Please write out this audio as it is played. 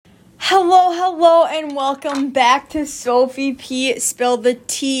Hello, and welcome back to Sophie P. Spill the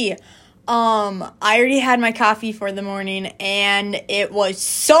Tea. I already had my coffee for the morning, and it was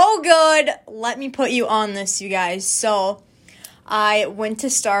so good. Let me put you on this, you guys. So, I went to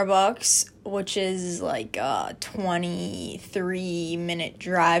Starbucks, which is like a 23-minute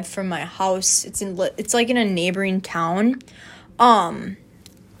drive from my house. It's like in a neighboring town. Well,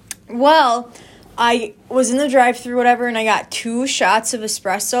 I was in the drive-thru, whatever, and I got 2 shots of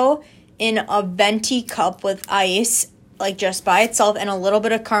espresso in a venti cup with ice, like just by itself, and a little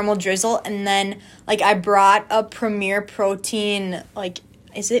bit of caramel drizzle. And then, like, I brought a Premier Protein, like,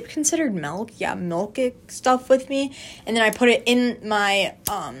 is it considered milk? Yeah, milk stuff with me. And then I put it in my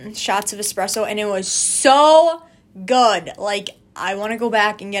shots of espresso, and it was so good. Like, I want to go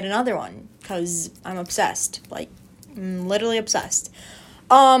back and get another one because I'm obsessed. Like, I'm literally obsessed.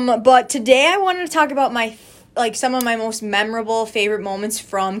 But today I wanted to talk about some of my most memorable favorite moments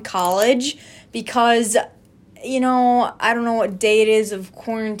from college because, I don't know what day it is of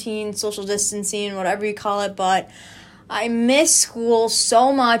quarantine, social distancing, whatever you call it, but I miss school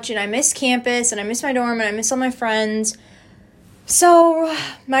so much, and I miss campus, and I miss my dorm, and I miss all my friends. So,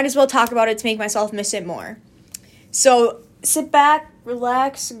 might as well talk about it to make myself miss it more. So, sit back,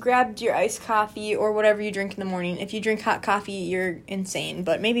 relax, grab your iced coffee or whatever you drink in the morning. If you drink hot coffee, you're insane,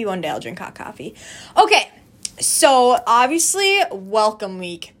 but maybe one day I'll drink hot coffee. Okay, so obviously, welcome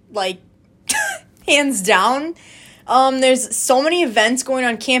week, like, hands down. There's so many events going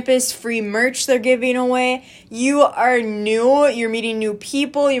on campus, free merch they're giving away. You are new, you're meeting new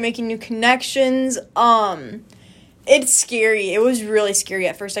people, you're making new connections. It's scary. It was really scary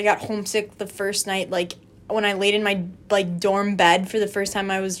at first. I got homesick the first night, like, when I laid in my, like, dorm bed for the first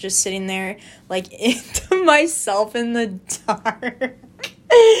time. I was just sitting there, like, into myself in the dark.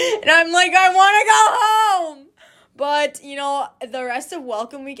 And I'm like, I want to go home. But, the rest of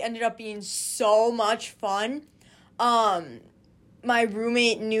welcome week ended up being so much fun. My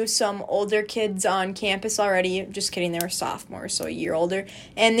roommate knew some older kids on campus already. Just kidding, they were sophomores, so a year older.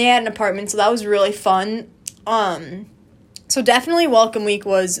 And they had an apartment, so that was really fun. So definitely welcome week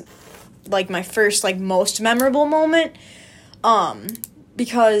was, like, my first, like, most memorable moment.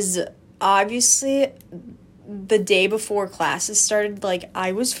 Because obviously the day before classes started, like,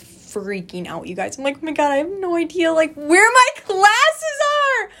 I was freaking out, you guys. I'm like, oh my God, I have no idea, like, where my classes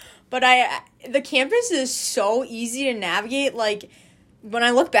are. But the campus is so easy to navigate. Like, when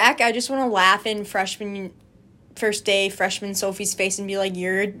I look back, I just want to laugh in first day freshman Sophie's face and be like,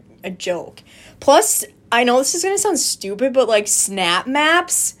 you're a joke. Plus, I know this is going to sound stupid, but, like, Snap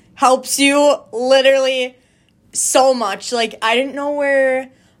Maps helps you literally so much. Like, I didn't know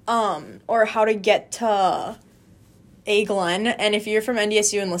where or how to get to A. Glen, and if you're from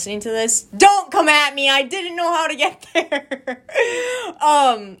NDSU and listening to this, don't come at me. I didn't know how to get there.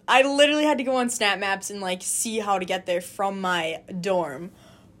 I literally had to go on Snap Maps and, like, see how to get there from my dorm,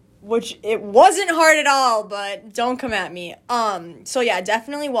 which it wasn't hard at all, but don't come at me. So yeah,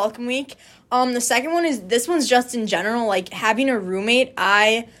 definitely welcome week. The second one this one's just in general, like, having a roommate.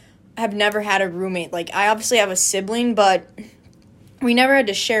 I have never had a roommate. Like, I obviously have a sibling, but we never had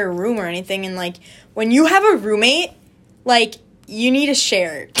to share a room or anything. And, like, when you have a roommate, like, you need to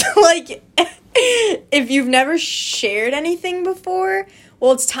share. Like, if you've never shared anything before,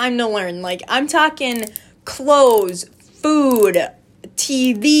 well, it's time to learn. Like, I'm talking clothes, food,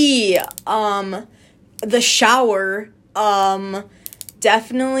 TV, the shower,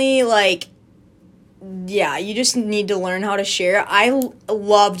 definitely, like, yeah, you just need to learn how to share. I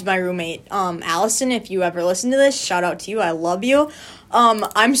loved my roommate, Allison. If you ever listen to this, shout out to you. I love you.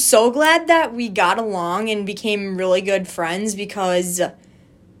 I'm so glad that we got along and became really good friends because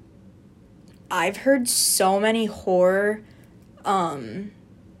I've heard so many horror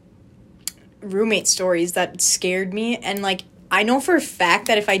roommate stories that scared me. And, like, I know for a fact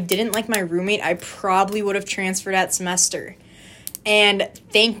that if I didn't like my roommate, I probably would have transferred that semester. And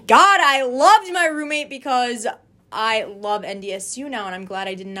thank God I loved my roommate because I love NDSU now, and I'm glad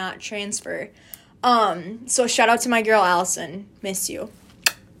I did not transfer. So shout out to my girl, Allison. Miss you.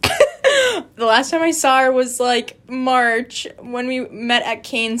 The last time I saw her was, like, March when we met at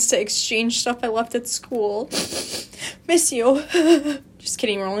Cane's to exchange stuff I left at school. Miss you. Just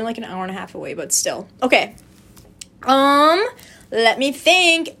kidding. We're only, like, an hour and a half away, but still. Okay. Let me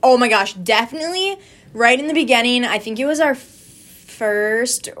think. Oh my gosh. Definitely right in the beginning. I think it was our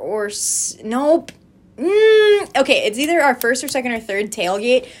first or nope. Okay, it's either our first or second or third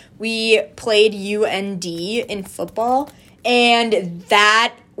tailgate. We played UND in football, and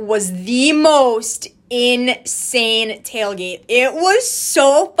that was the most insane tailgate. It was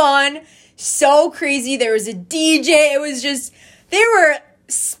so fun, so crazy. There was a DJ. It was just, there were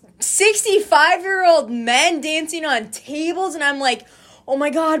 60 65-year-old men dancing on tables, and I'm like, oh my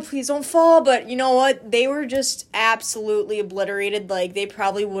God, please don't fall. But you know what? They were just absolutely obliterated. Like, they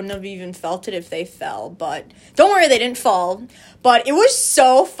probably wouldn't have even felt it if they fell. But don't worry, they didn't fall. But it was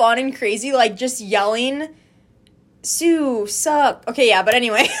so fun and crazy, like, just yelling, Sue, sup. Okay, yeah, but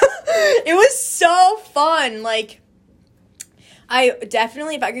anyway, it was so fun. Like, I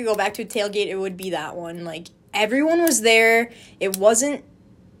definitely, if I could go back to a tailgate, it would be that one. Like, everyone was there. It was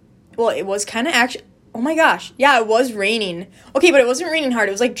kind of actually, oh my gosh. Yeah, it was raining. Okay, but it wasn't raining hard.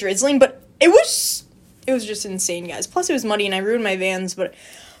 It was, like, drizzling, but it was just insane, guys. Plus, it was muddy, and I ruined my Vans, but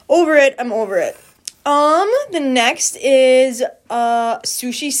I'm over it. The next is,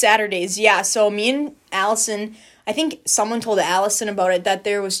 Sushi Saturdays. Yeah, so me and Allison, I think someone told Allison about it, that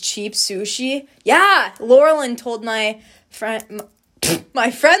there was cheap sushi. Yeah, Laurelyn told my friend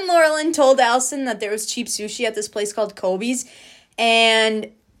Laurelyn told Allison that there was cheap sushi at this place called Kobe's.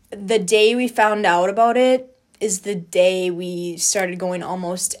 And the day we found out about it is the day we started going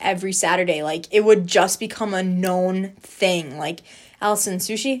almost every Saturday. Like, it would just become a known thing. Like, Allison,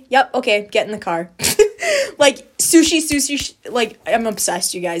 sushi? Yep, okay, get in the car. Like, sushi, like, I'm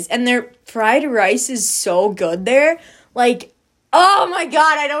obsessed, you guys. And their fried rice is so good there. Like, oh my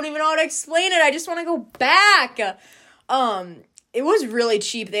God, I don't even know how to explain it. I just want to go back. It was really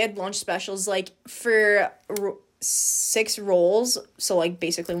cheap. They had lunch specials, like, for 6 rolls. So, like,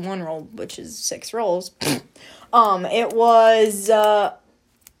 basically 1 roll, which is 6 rolls. It was,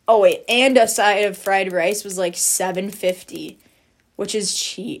 and a side of fried rice was, like, $7.50. Which is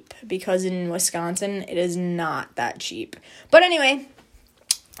cheap, because in Wisconsin, it is not that cheap. But anyway,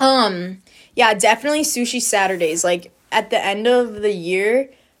 yeah, definitely Sushi Saturdays. Like, at the end of the year,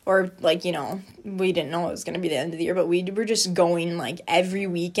 or, like, you know, we didn't know it was going to be the end of the year, but we were just going, like, every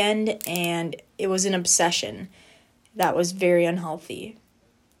weekend, and it was an obsession. That was very unhealthy.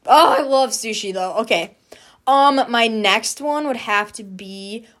 Oh, I love sushi, though. Okay. My next one would have to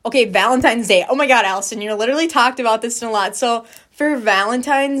be, Valentine's Day. Oh my God, Allison, you literally talked about this a lot. So for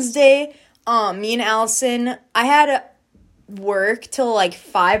Valentine's Day, me and Allison, I had work till like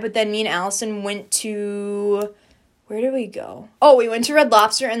 5, but then me and Allison went to, where did we go? Oh, we went to Red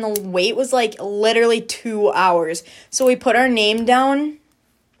Lobster, and the wait was like literally 2 hours. So we put our name down,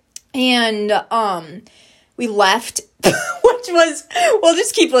 and we left, which was, well,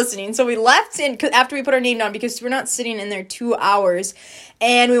 just keep listening. So we left after we put our name down, because we're not sitting in there 2 hours.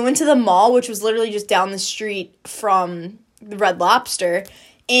 And we went to the mall, which was literally just down the street from the Red Lobster.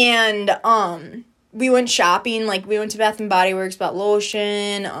 And we went shopping. Like, we went to Bath & Body Works, bought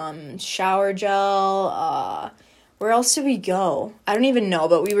lotion, shower gel. Where else did we go? I don't even know,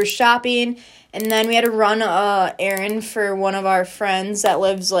 but we were shopping. And then we had to run a errand for one of our friends that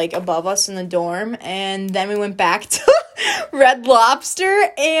lives, like, above us in the dorm. And then we went back to Red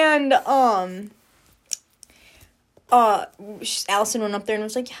Lobster. And, Allison went up there and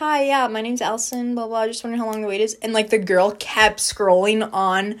was like, hi, yeah, my name's Allison, blah, blah, just wondering how long the wait is. And, like, the girl kept scrolling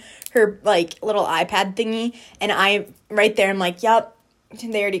on her, like, little iPad thingy. And right there, I'm like, yep,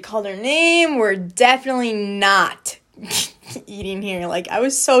 they already called her name. We're definitely not eating here. Like, I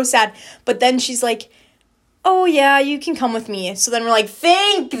was so sad. But then she's like, oh yeah, you can come with me. So then we're like,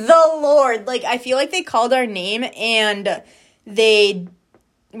 thank the Lord. Like, I feel like they called our name and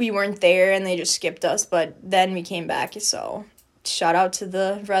we weren't there and they just skipped us, but then we came back. So shout out to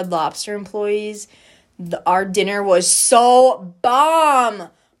the Red Lobster employees. Our dinner was so bomb.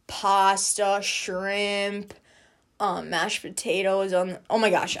 Pasta, shrimp, mashed potatoes. Oh my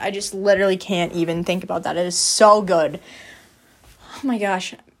gosh, I just literally can't even think about that. It is so good. Oh my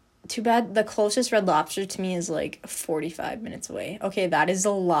gosh. Too bad the closest Red Lobster to me is like 45 minutes away. Okay, that is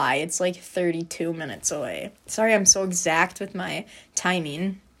a lie. It's like 32 minutes away. Sorry, I'm so exact with my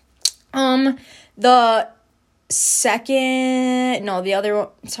timing. The other one,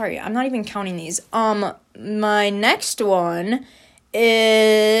 sorry, I'm not even counting these. My next one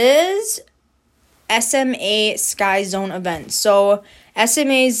is SMA Sky Zone event. So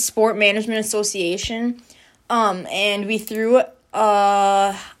SMA's Sport Management Association, and we threw,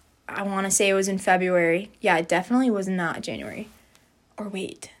 I want to say it was in February. Yeah, it definitely was not January. Or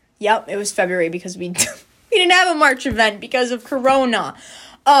wait. Yep, it was February because we didn't have a March event because of Corona.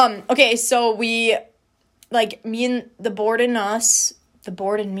 Okay, so me and the board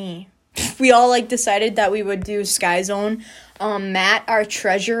and me, we all, like, decided that we would do Sky Zone. Matt, our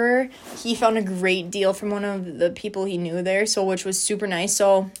treasurer, he found a great deal from one of the people he knew there, which was super nice.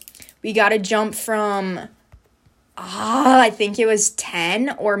 So we got a jump from, I think it was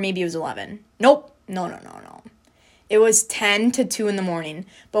 10 or maybe it was 11. Nope. No. It was 10 to 2 in the morning,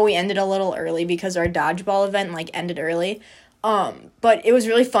 but we ended a little early because our dodgeball event, like, ended early. But it was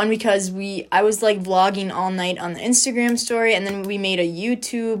really fun because I was like vlogging all night on the Instagram story, and then we made a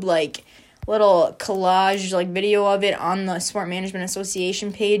YouTube like little collage like video of it on the Sport Management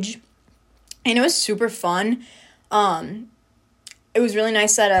Association page, and it was super fun. It was really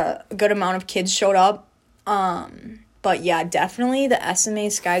nice that a good amount of kids showed up. But yeah, definitely the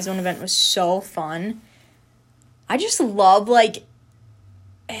SMA Sky Zone event was so fun. I just love like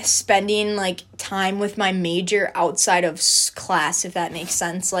spending like time with my major outside of class, if that makes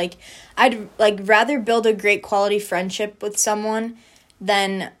sense. Like I'd like rather build a great quality friendship with someone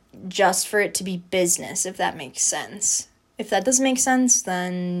than just for it to be business, if that makes sense. If that doesn't make sense,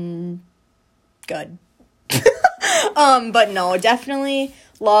 then good. But no, definitely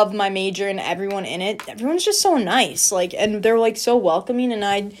love my major and everyone in it. Everyone's just so nice, like, and they're like so welcoming, and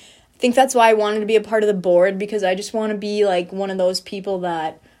I think that's why I wanted to be a part of the board, because I just want to be like one of those people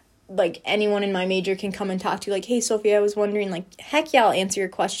that like anyone in my major can come and talk to, like, hey Sophie, I was wondering, like, heck yeah, I'll answer your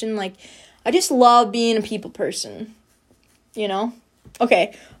question. Like, I just love being a people person, you know?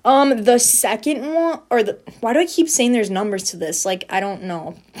 Okay, the second one, why do I keep saying there's numbers to this? Like, I don't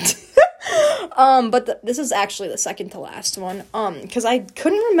know. But this is actually the second to last one, because I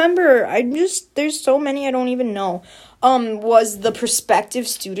couldn't remember, there's so many I don't even know, was the Prospective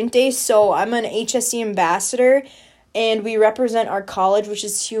Student Day. So I'm an HSE ambassador, and we represent our college, which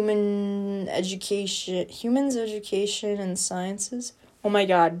is Humans, Education, and Sciences. Oh my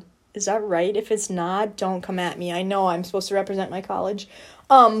god, is that right? If it's not, don't come at me. I know I'm supposed to represent my college.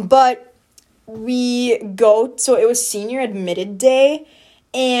 But so it was senior admitted day,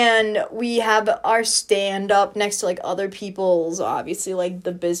 and we have our stand-up next to, like, other people's, obviously, like,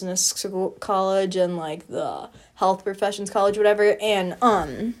 the business school college and, like, the health professions college, whatever,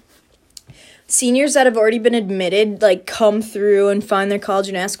 and, seniors that have already been admitted, like, come through and find their college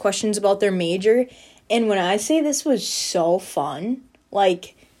and ask questions about their major, and when I say this was so fun,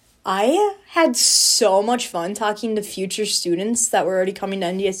 like, I had so much fun talking to future students that were already coming to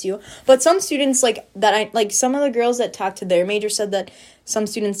NDSU. But some students, some of the girls that talked to their major said that some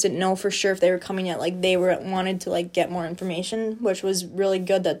students didn't know for sure if they were coming yet. Like, they wanted to, like, get more information, which was really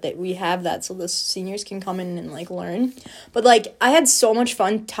good that we have that so the seniors can come in and, like, learn. But, like, I had so much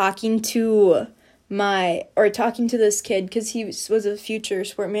fun talking to this kid, because he was a future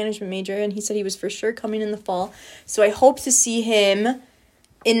sport management major, and he said he was for sure coming in the fall. So I hope to see him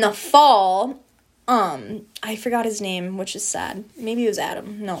in the fall. I forgot his name, which is sad. Maybe it was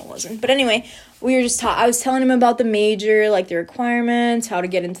Adam. No, it wasn't. But anyway, we were just I was telling him about the major, like the requirements, how to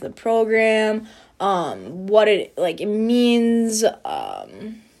get into the program, what it means,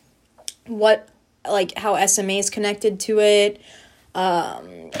 what, like, how SMA is connected to it,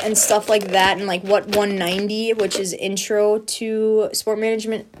 and stuff like that, and like what 190, which is intro to sport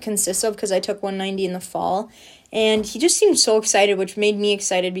management, consists of, because I took 190 in the fall. And he just seemed so excited, which made me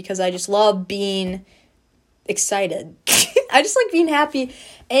excited, because I just love being excited. I just like being happy.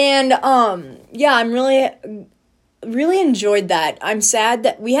 And, yeah, I'm really enjoyed that. I'm sad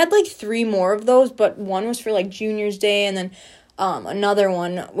that we had, like, 3 more of those, but one was for, like, Junior's Day, and then, another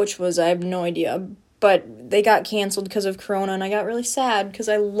one, which was, I have no idea, but they got canceled because of Corona, and I got really sad, because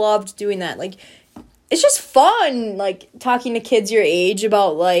I loved doing that. Like, it's just fun, like, talking to kids your age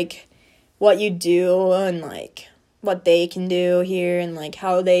about, like, what you do and, like, what they can do here and, like,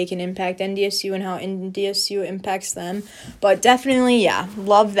 how they can impact NDSU and how NDSU impacts them. But definitely, yeah,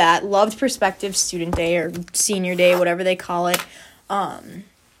 love that. Loved Prospective Student Day or Senior Day, whatever they call it. I'm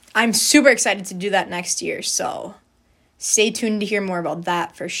super excited to do that next year, so stay tuned to hear more about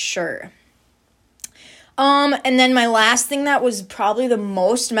that for sure. And then my last thing that was probably the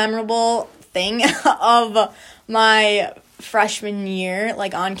most memorable thing of my freshman year,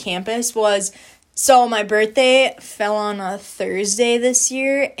 like, on campus, was, so my birthday fell on a Thursday this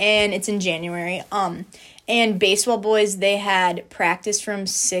year, and it's in January, and baseball boys, they had practice from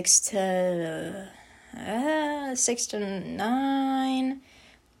 6 to 9,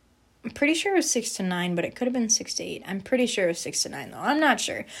 I'm pretty sure it was 6 to 9, but it could have been 6 to 8, I'm pretty sure it was 6 to 9, though, I'm not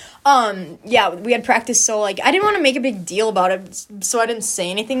sure, yeah, we had practice, so, like, I didn't want to make a big deal about it, so I didn't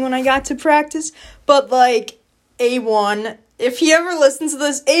say anything when I got to practice, but, like, A1, if he ever listens to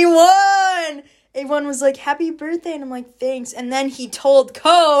this, A1 was like, happy birthday, and I'm like, thanks, and then he told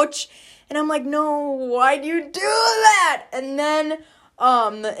Coach, and I'm like, no, why'd you do that? And then,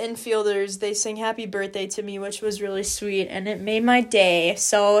 the infielders, they sang happy birthday to me, which was really sweet, and it made my day.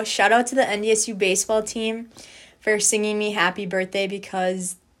 So, shout out to the NDSU baseball team for singing me happy birthday,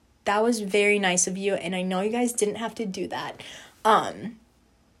 because that was very nice of you, and I know you guys didn't have to do that.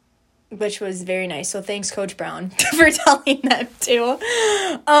 which was very nice. So thanks, Coach Brown, for telling them too.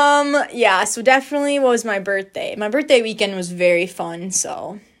 Yeah, so definitely was my birthday. My birthday weekend was very fun.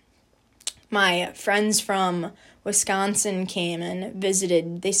 So my friends from Wisconsin came and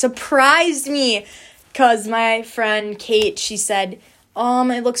visited. They surprised me because my friend Kate, she said,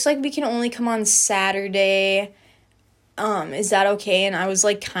 it looks like we can only come on Saturday. Is that okay? And I was,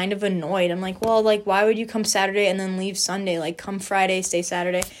 like, kind of annoyed. I'm like, well, like, why would you come Saturday and then leave Sunday? Like, come Friday, stay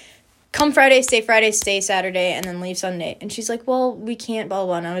Saturday. Come Friday, stay Saturday, and then leave Sunday. And she's like, well, we can't, blah, blah,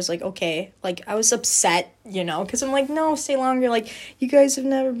 blah. And I was like, okay. Like, I was upset, because I'm like, no, stay longer. Like, you guys have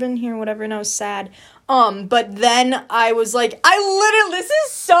never been here, whatever. And I was sad. But then I was like, this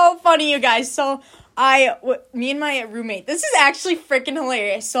is so funny, you guys. So, me and my roommate, this is actually freaking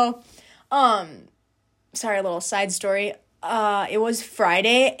hilarious. So, sorry, a little side story. It was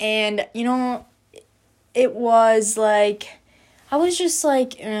Friday, and, it was, like, I was just,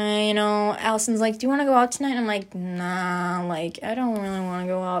 like, Allison's like, do you want to go out tonight? And I'm like, nah, like, I don't really want to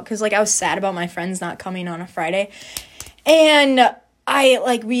go out, because, like, I was sad about my friends not coming on a Friday, and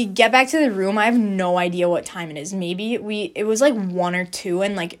we get back to the room. I have no idea what time it is. Maybe it was like 1 or 2,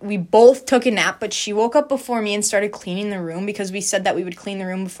 and like we both took a nap, but she woke up before me and started cleaning the room because we said that we would clean the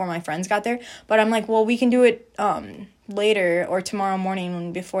room before my friends got there. But I'm like, well, we can do it later or tomorrow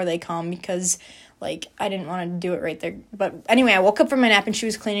morning before they come, because like I didn't want to do it right there. But anyway, I woke up from my nap and she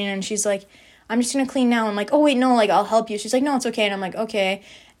was cleaning, and she's like, I'm just gonna clean now. I'm like, oh wait, no, like I'll help you. She's like, no, it's okay. And I'm like, okay.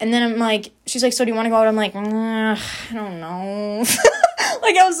 And then I'm like, she's like, so do you want to go out? I'm like, I don't know.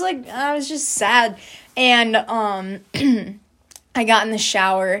 I was just sad. And I got in the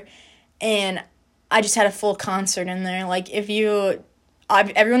shower and I just had a full concert in there. Like, everyone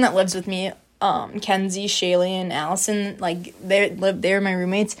that lives with me, Kenzie, Shaylee, and Allison, like, they're my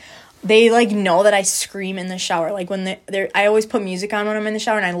roommates. They, like, know that I scream in the shower. Like, when I always put music on when I'm in the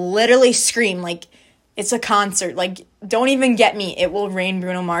shower, and I literally scream, like, it's a concert. Like, don't even get me. It Will Rain,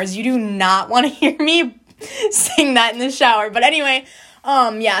 Bruno Mars. You do not want to hear me sing that in the shower. But anyway,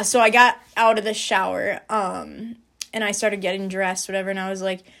 yeah, so I got out of the shower, and I started getting dressed, whatever, and I was,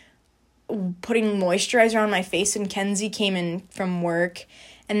 like, putting moisturizer on my face, and Kenzie came in from work,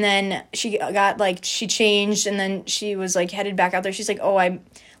 and then she changed, and then she was, like, headed back out there. She's like, oh, I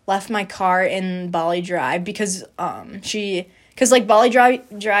left my car in Bolly Drive, because, like, Bolly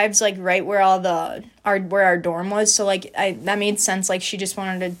Drive's, like, right where where our dorm was, so, like, that made sense. Like, she just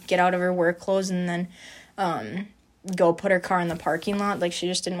wanted to get out of her work clothes and then, go put her car in the parking lot. Like, she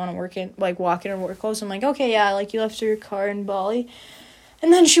just didn't want to walk in her work clothes. I'm like, okay, yeah, like, you left your car in Bali.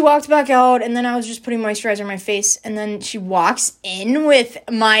 And then she walked back out, and then I was just putting moisturizer on my face, and then she walks in with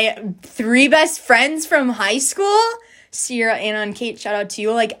my 3 best friends from high school, Sierra, Anna, and Kate. Shout out to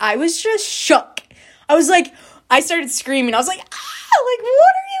you. Like, I was just shook. I was like, I started screaming. I was like, like, what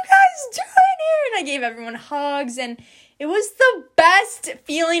are you guys doing here? And I gave everyone hugs, and it was the best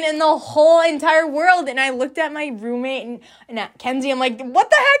feeling in the whole entire world. And I looked at my roommate and at Kenzie. I'm like, what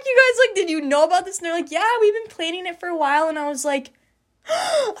the heck, you guys? Like, did you know about this? And they're like, yeah, we've been planning it for a while. And I was like,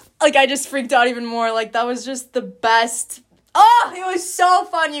 like, I just freaked out even more. Like, that was just the best. Oh, it was so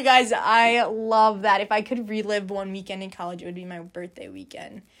fun, you guys. I love that. If I could relive one weekend in college, it would be my birthday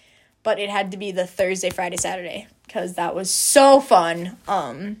weekend. But it had to be the Thursday, Friday, Saturday, because that was so fun.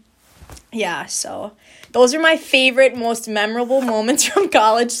 Yeah, so those are my favorite, most memorable moments from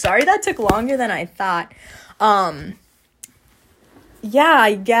college. Sorry that took longer than I thought. Yeah,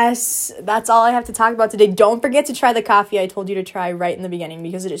 I guess that's all I have to talk about today. Don't forget to try the coffee I told you to try right in the beginning,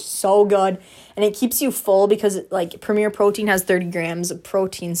 because it is so good, and it keeps you full because, like, Premier Protein has 30 grams of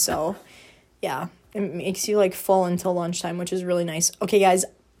protein, so, yeah, it makes you, like, full until lunchtime, which is really nice. Okay, guys,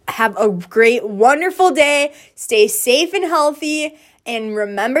 have a great, wonderful day. Stay safe and healthy, and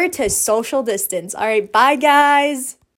remember to social distance. All right, bye, guys.